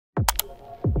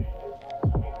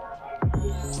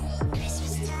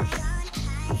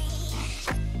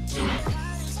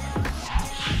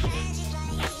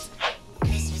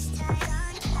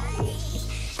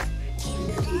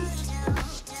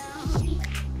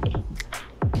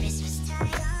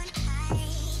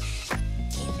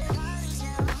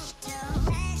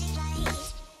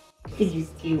You're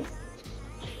cute.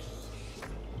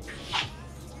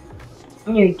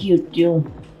 You're cute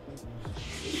too.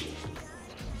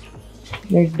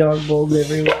 There's dog bowls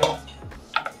everywhere.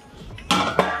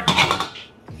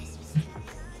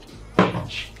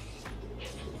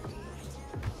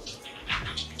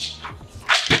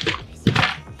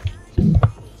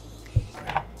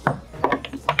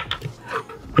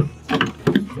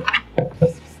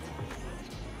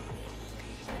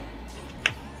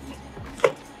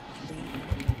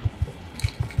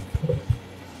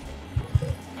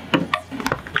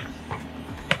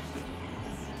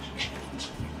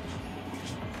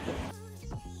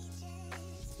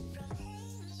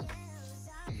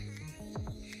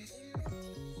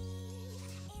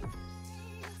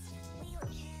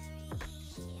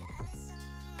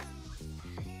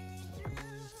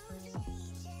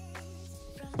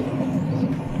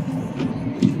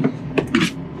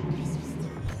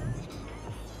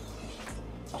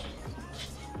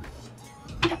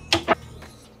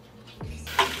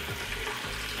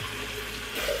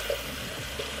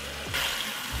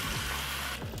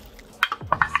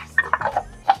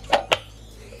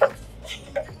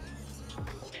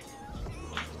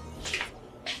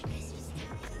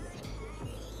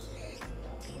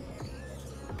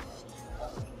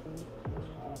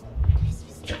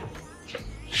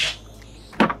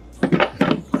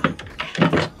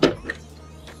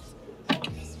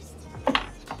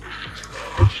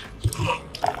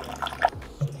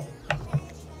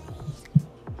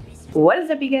 What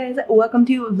is up, you guys? Welcome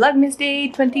to Vlogmas Day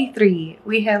 23.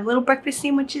 We have little breakfast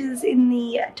sandwiches in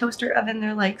the toaster oven.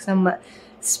 They're like some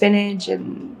spinach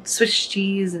and Swiss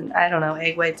cheese and I don't know,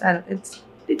 egg whites.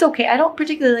 It's okay. I don't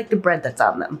particularly like the bread that's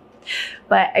on them.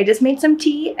 But I just made some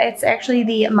tea. It's actually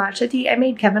the matcha tea. I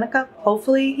made Kevin a cup.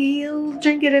 Hopefully he'll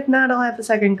drink it. If not, I'll have a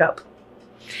second cup.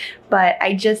 But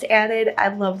I just added, I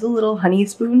love the little honey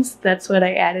spoons. That's what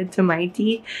I added to my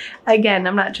tea. Again,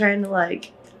 I'm not trying to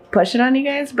like push it on you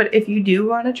guys, but if you do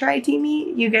want to try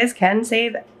Teamy, you guys can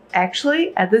save.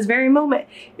 Actually, at this very moment,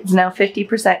 it's now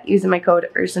 50% using my code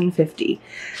URSON50.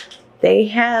 They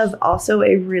have also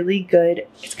a really good,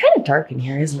 it's kind of dark in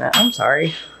here, isn't it? I'm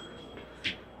sorry.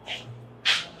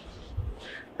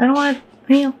 I don't want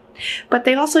to, you know, but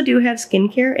they also do have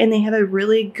skincare and they have a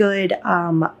really good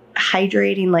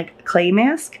hydrating like clay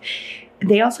mask.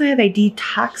 They also have a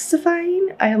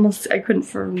detoxifying, I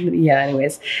couldn't, yeah,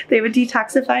 anyways. They have a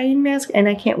detoxifying mask and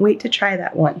I can't wait to try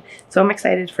that one. So I'm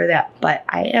excited for that. But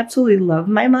I absolutely love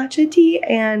my matcha tea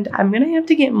and I'm going to have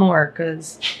to get more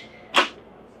because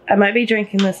I might be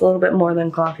drinking this a little bit more than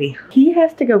coffee. He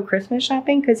has to go Christmas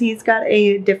shopping because he's got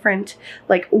a different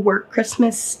like work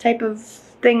Christmas type of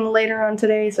thing later on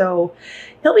today. So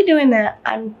he'll be doing that.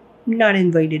 I'm not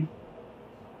invited.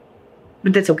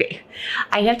 But that's okay.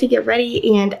 I have to get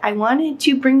ready and I wanted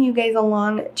to bring you guys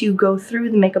along to go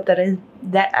through the makeup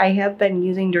that I have been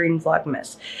using during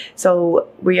Vlogmas. So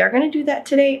we are going to do that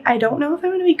today. I don't know if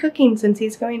I'm going to be cooking since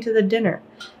he's going to the dinner.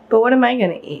 But what am I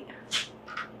going to eat?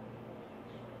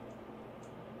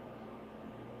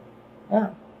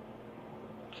 Oh.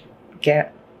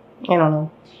 Cat. I don't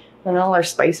know. And all our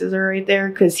spices are right there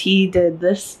because he did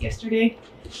this yesterday.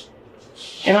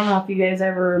 I don't know if you guys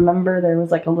ever remember there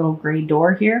was like a little gray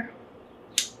door here.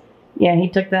 Yeah, he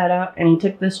took that out and he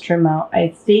took this trim out. I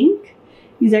think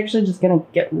he's actually just gonna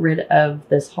get rid of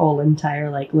this whole entire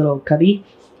like little cubby.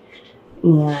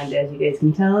 And as you guys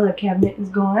can tell, the cabinet is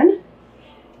gone.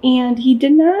 And he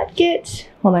did not get,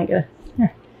 hold on, here.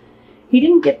 He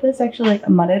didn't get this actually like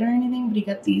mudded or anything, but he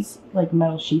got these like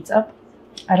metal sheets up.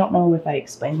 I don't know if I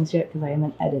explained this yet because I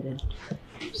haven't edited.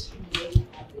 Oops.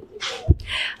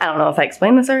 I don't know if I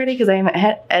explained this already because I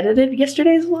haven't edited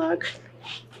yesterday's vlog.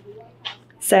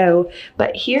 So,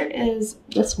 but here is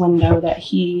this window that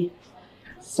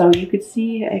so you could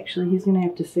see, actually he's gonna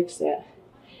have to fix that.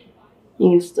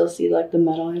 You can still see like the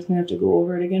metal, he's gonna have to go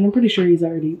over it again. I'm pretty sure he's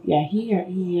already, yeah, he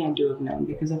had to have known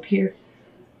because up here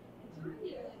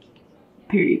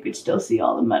you could still see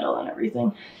all the metal and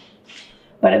everything.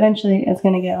 But eventually it's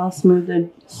gonna get all smoothed,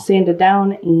 sanded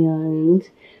down and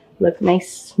look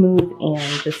nice, smooth,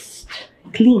 and just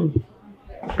clean,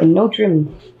 and no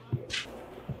trim.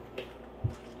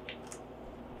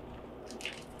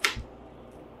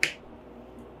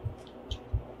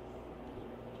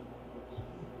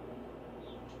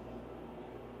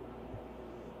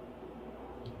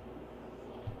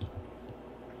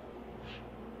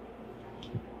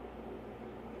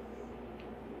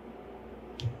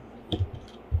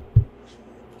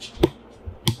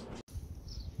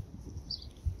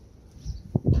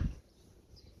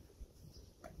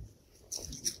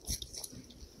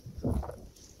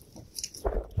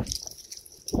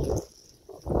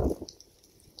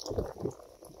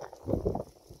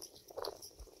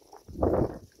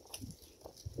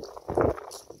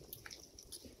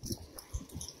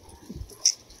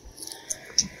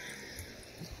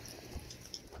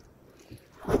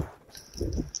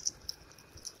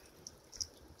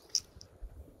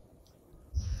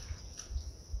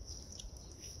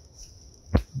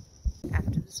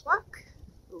 this walk,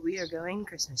 we are going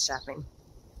Christmas shopping.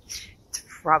 It's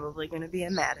probably going to be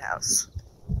a madhouse.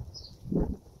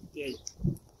 Yay.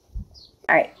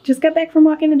 Alright, just got back from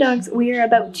walking the dogs. We are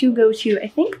about to go to, I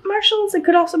think, Marshall's. It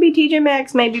could also be TJ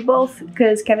Maxx, maybe both,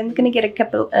 because Kevin's going to get a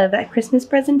couple of Christmas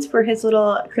presents for his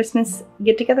little Christmas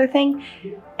get-together thing.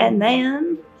 And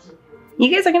then you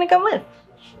guys are going to come with.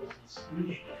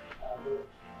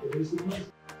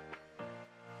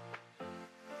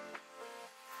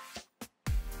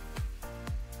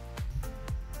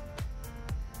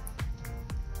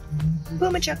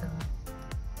 Boom a chuck.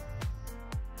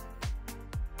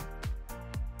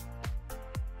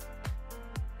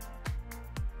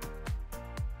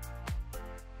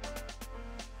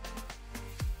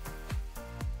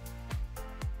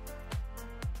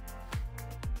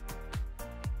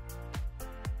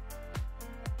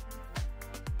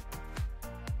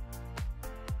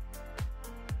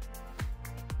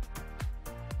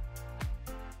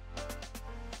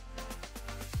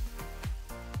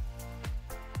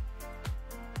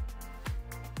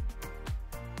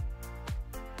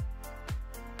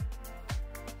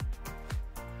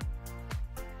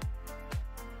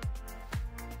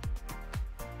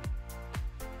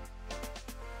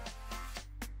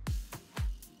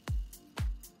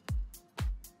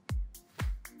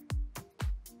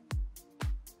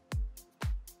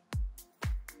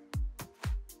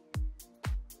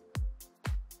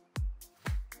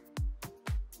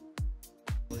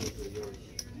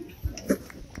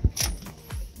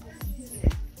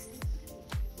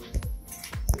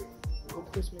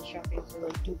 Christmas shopping for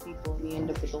like 2 people and we end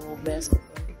up with a whole basket.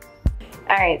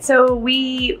 Alright, so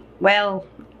well,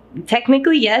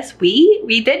 technically yes,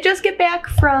 we did just get back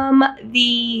from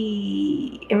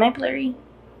the, am I blurry?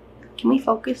 Can we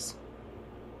focus?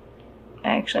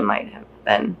 I actually might have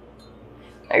been.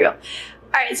 There you go.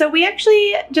 Alright, so we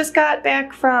actually just got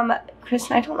back from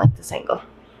Christmas. I don't like this angle.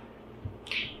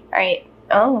 Alright,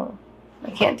 oh,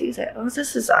 I can't do that. Oh,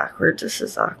 this is awkward. This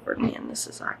is awkward, man. This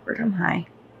is awkward. I'm high.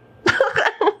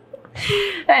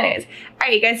 Anyways,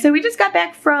 alright you guys, so we just got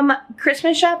back from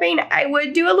Christmas shopping. I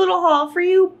would do a little haul for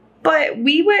you, but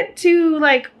we went to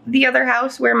like the other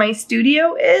house where my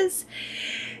studio is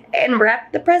and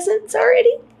wrapped the presents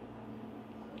already.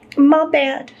 My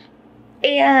bad.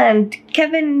 And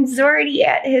Kevin's already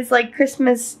at his like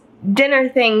Christmas dinner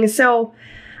thing, so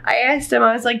I asked him,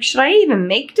 I was like, should I even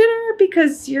make dinner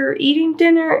because you're eating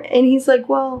dinner? And he's like,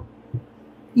 well,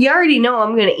 you already know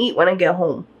I'm gonna eat when I get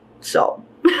home, so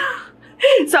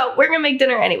so we're gonna make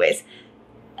dinner anyways.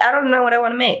 I don't know what I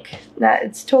want to make.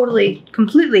 It's totally,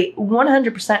 completely,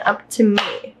 100% up to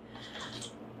me.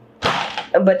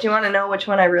 But you want to know which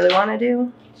one I really want to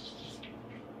do?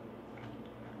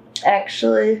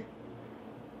 Actually,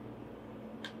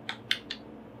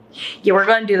 yeah, we're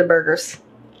going to do the burgers.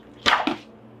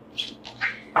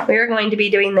 We are going to be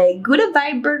doing the Gouda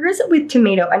Vibes Burgers with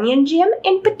tomato, onion jam,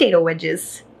 and potato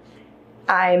wedges.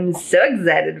 I'm so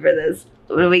excited for this.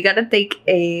 We gotta take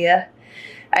a,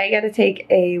 I gotta take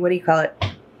a, what do you call it?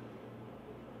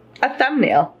 A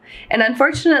thumbnail. And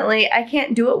unfortunately, I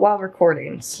can't do it while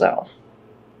recording, so.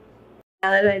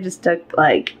 Now that I just took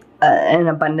like an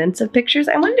abundance of pictures,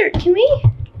 I wonder, can we?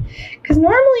 Because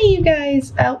normally you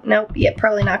guys, oh, nope, yeah,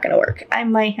 probably not gonna work. I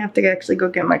might have to actually go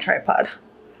get my tripod.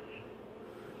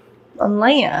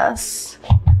 Unless.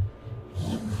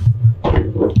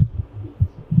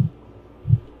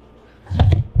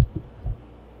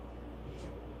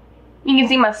 You can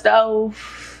see my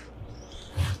stove.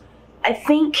 I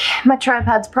think my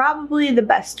tripod's probably the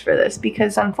best for this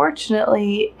because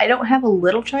unfortunately I don't have a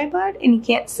little tripod and you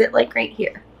can't sit like right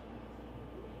here.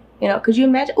 You know, could you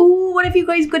imagine? Ooh, what if you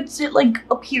guys could sit like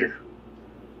up here?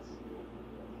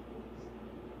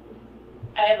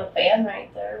 I have a fan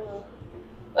right there.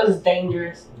 That was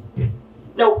dangerous.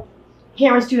 Nope.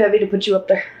 Camera's too heavy to put you up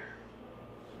there.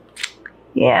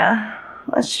 Yeah,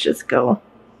 let's just go.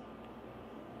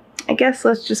 I guess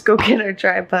let's just go get our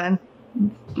tripod.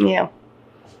 Yeah.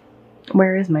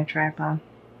 Where is my tripod?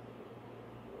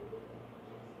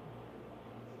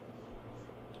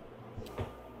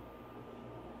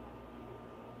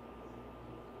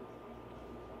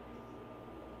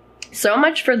 So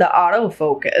much for the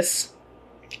autofocus.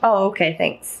 Oh, okay,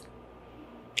 thanks.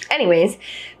 Anyways,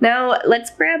 now let's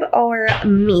grab our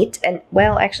meat and,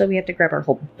 well, actually we have to grab our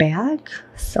whole bag,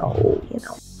 so, you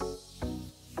know.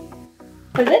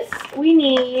 For this, we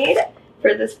need,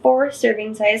 for this 4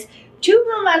 serving size, 2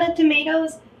 Romana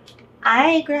tomatoes.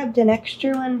 I grabbed an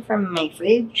extra one from my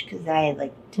fridge because I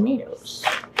like tomatoes.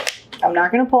 I'm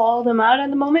not going to pull all of them out at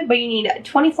the moment, but you need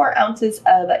 24 ounces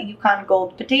of Yukon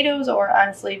Gold potatoes, or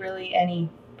honestly, really any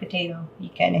potato you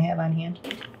kind of have on hand.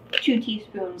 2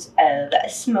 teaspoons of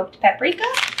smoked paprika,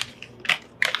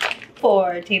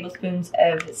 4 tablespoons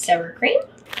of sour cream,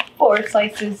 4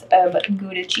 slices of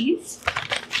Gouda cheese,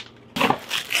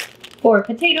 4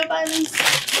 potato buns,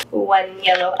 1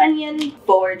 yellow onion,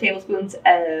 4 tablespoons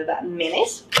of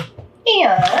mayonnaise,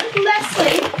 and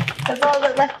lastly, that's all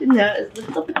that left in those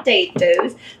little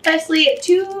potatoes. Lastly,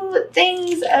 2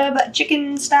 things of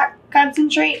chicken stock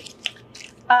concentrate.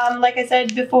 Like I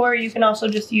said before, you can also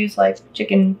just use like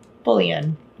chicken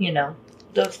bouillon, you know,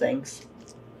 those things.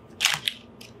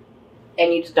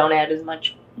 And you just don't add as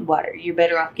much water. You're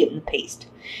better off getting the paste.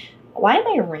 Why am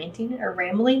I ranting or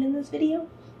rambling in this video?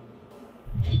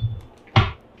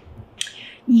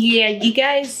 Yeah, you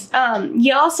guys,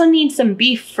 you also need some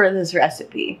beef for this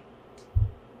recipe.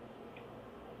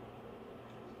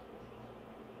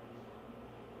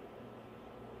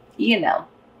 You know,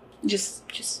 just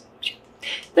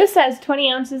this has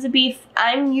 20 ounces of beef.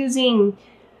 I'm using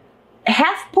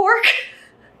half pork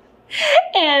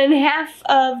and half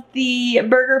of the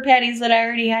burger patties that I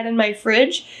already had in my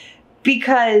fridge,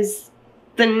 because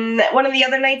one of the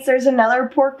other nights there's another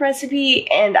pork recipe,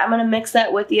 and I'm gonna mix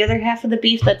that with the other half of the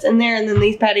beef that's in there, and then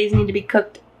these patties need to be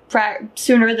cooked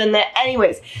sooner than that.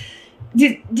 Anyways,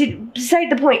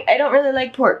 beside the point, I don't really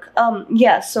like pork.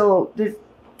 Yeah, so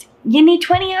you need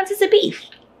 20 ounces of beef.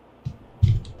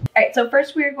 Alright, so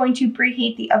first we are going to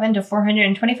preheat the oven to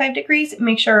 425 degrees.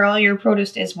 Make sure all your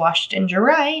produce is washed and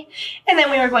dry. And then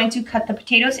we are going to cut the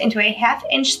potatoes into a 1/2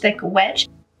 inch thick wedge.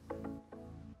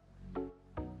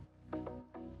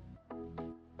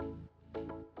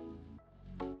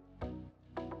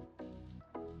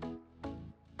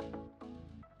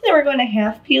 Then we're going to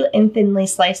half peel and thinly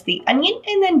slice the onion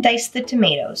and then dice the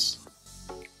tomatoes.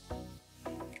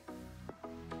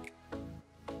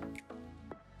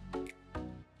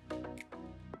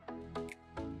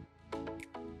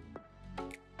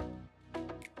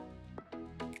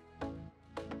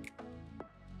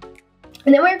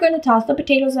 And then we're going to toss the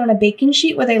potatoes on a baking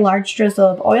sheet with a large drizzle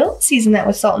of oil, season that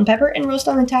with salt and pepper, and roast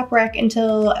on the top rack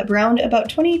until browned about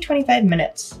 20-25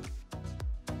 minutes.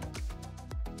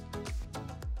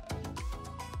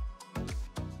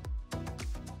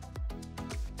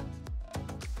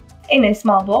 In a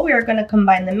small bowl, we are going to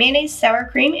combine the mayonnaise, sour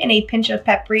cream, and a pinch of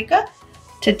paprika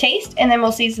to taste, and then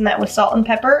we'll season that with salt and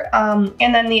pepper. And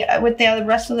then with the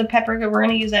rest of the paprika, we're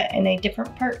going to use that in a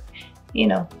different part. You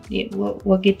know,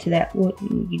 we'll get to that.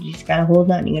 You just gotta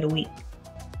hold on, you gotta wait.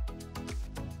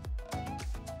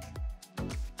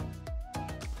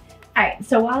 Alright,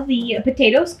 so while the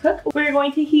potatoes cook, we're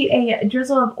going to heat a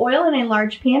drizzle of oil in a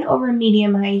large pan over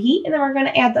medium-high heat, and then we're going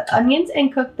to add the onions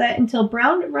and cook that until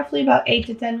brown, roughly about 8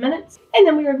 to 10 minutes. And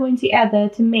then we are going to add the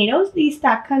tomatoes, the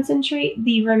stock concentrate,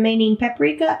 the remaining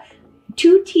paprika,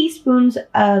 2 teaspoons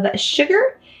of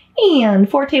sugar, and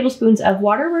 4 tablespoons of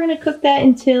water. We're going to cook that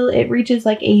until it reaches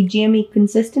like a jammy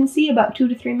consistency, about 2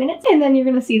 to 3 minutes. And then you're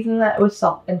going to season that with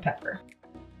salt and pepper.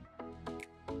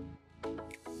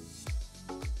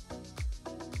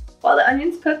 While the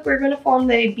onions cook, we're going to form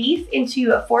the beef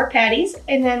into 4 patties.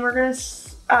 And then we're going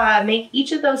to make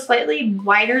each of those slightly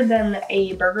wider than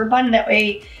a burger bun. That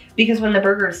way, because when the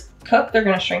burgers cook, they're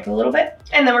going to shrink a little bit.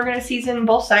 And then we're going to season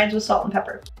both sides with salt and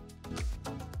pepper.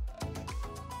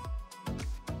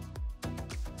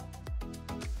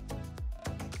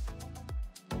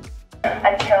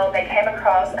 Until they came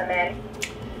across a man.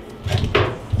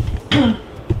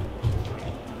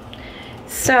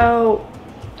 So,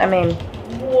 I mean,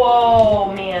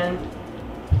 whoa, man.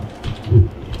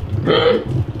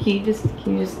 Can you just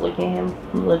look at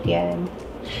him? Look at him.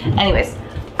 Anyways,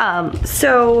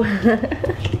 so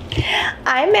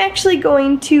I'm actually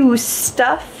going to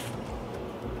stuff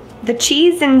the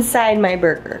cheese inside my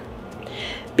burger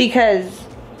because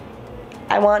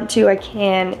I want to, I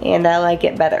can, and I like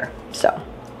it better. So.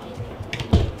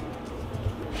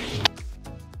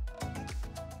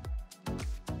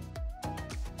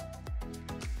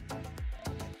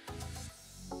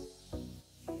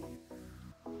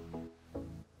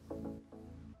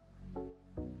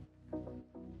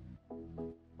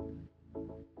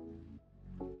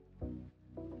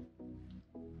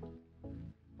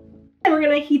 And we're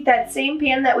going to heat that same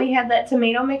pan that we had that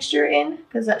tomato mixture in,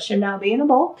 because that should now be in a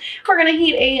bowl. We're going to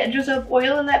heat a drizzle of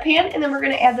oil in that pan, and then we're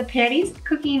going to add the patties,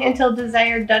 cooking until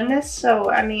desired doneness.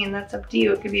 So, I mean, that's up to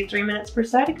you. It could be 3 minutes per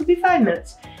side. It could be 5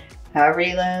 minutes.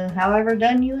 However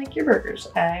done you like your burgers.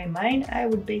 Mine, I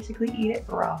would basically eat it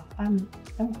raw. I'm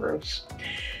gross.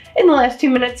 In the last 2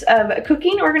 minutes of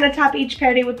cooking, we're going to top each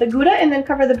patty with the Gouda and then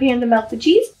cover the pan to melt the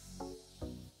cheese.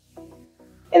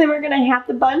 And then we're going to half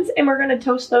the buns and we're going to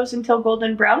toast those until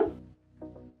golden brown.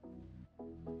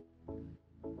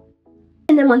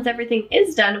 And then once everything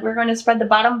is done, we're going to spread the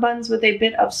bottom buns with a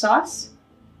bit of sauce.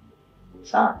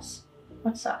 Sauce?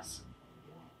 What sauce?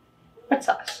 What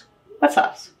sauce? What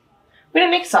sauce? We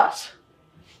didn't make sauce.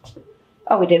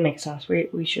 Oh, we did make sauce.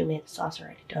 We should have made the sauce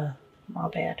already. Duh. My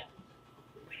bad.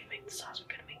 We didn't make the sauce.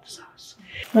 We're gonna make the sauce.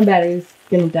 My battery's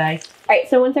gonna die. Alright,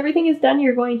 so once everything is done,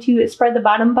 you're going to spread the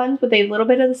bottom buns with a little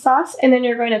bit of the sauce, and then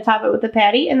you're going to top it with the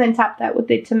patty, and then top that with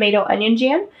the tomato onion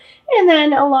jam. And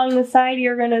then along the side,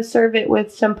 you're going to serve it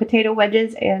with some potato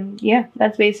wedges, and yeah,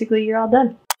 that's basically you're all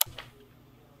done.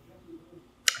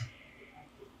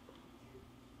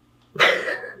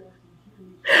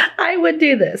 I would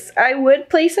do this. I would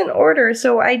place an order,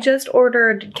 so I just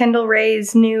ordered Kendall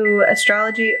Rae's new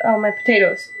astrology, oh my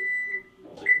potatoes,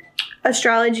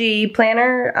 astrology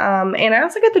planner, and I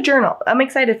also got the journal. I'm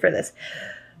excited for this.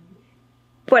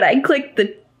 But I clicked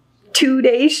the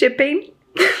 2-day shipping,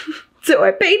 so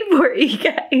I paid for it, you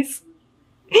guys.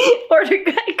 Order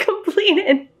got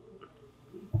completed.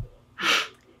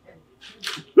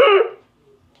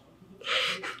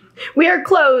 We are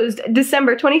closed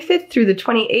December 25th through the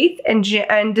 28th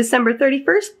and December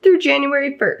 31st through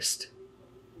January 1st.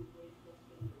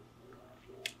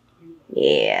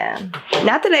 Yeah.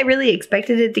 Not that I really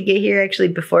expected it to get here actually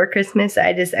before Christmas.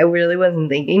 I really wasn't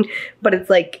thinking. But it's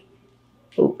like,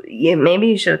 yeah, maybe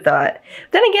you should have thought.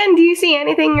 Then again, do you see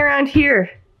anything around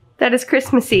here that is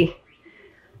Christmassy?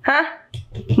 Huh?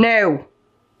 No.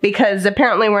 Because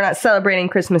apparently we're not celebrating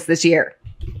Christmas this year.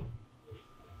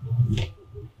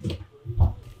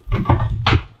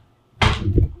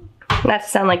 Not to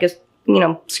sound like a,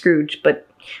 Scrooge, but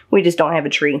we just don't have a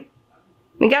tree.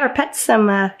 We got our pets some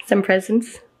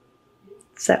presents.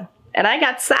 So, and I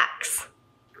got socks.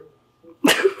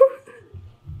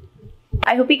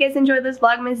 I hope you guys enjoyed this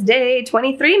Vlogmas Day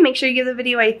 23. Make sure you give the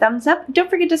video a thumbs up. Don't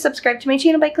forget to subscribe to my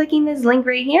channel by clicking this link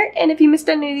right here. And if you missed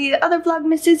any of the other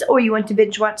Vlogmases or you want to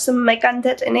binge watch some of my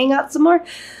content and hang out some more,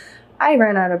 I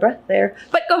ran out of breath there.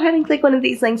 But go ahead and click one of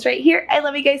these links right here. I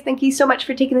love you guys. Thank you so much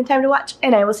for taking the time to watch.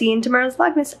 And I will see you in tomorrow's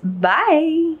Vlogmas.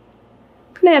 Bye!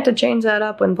 I'm gonna have to change that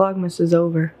up when Vlogmas is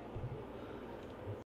over.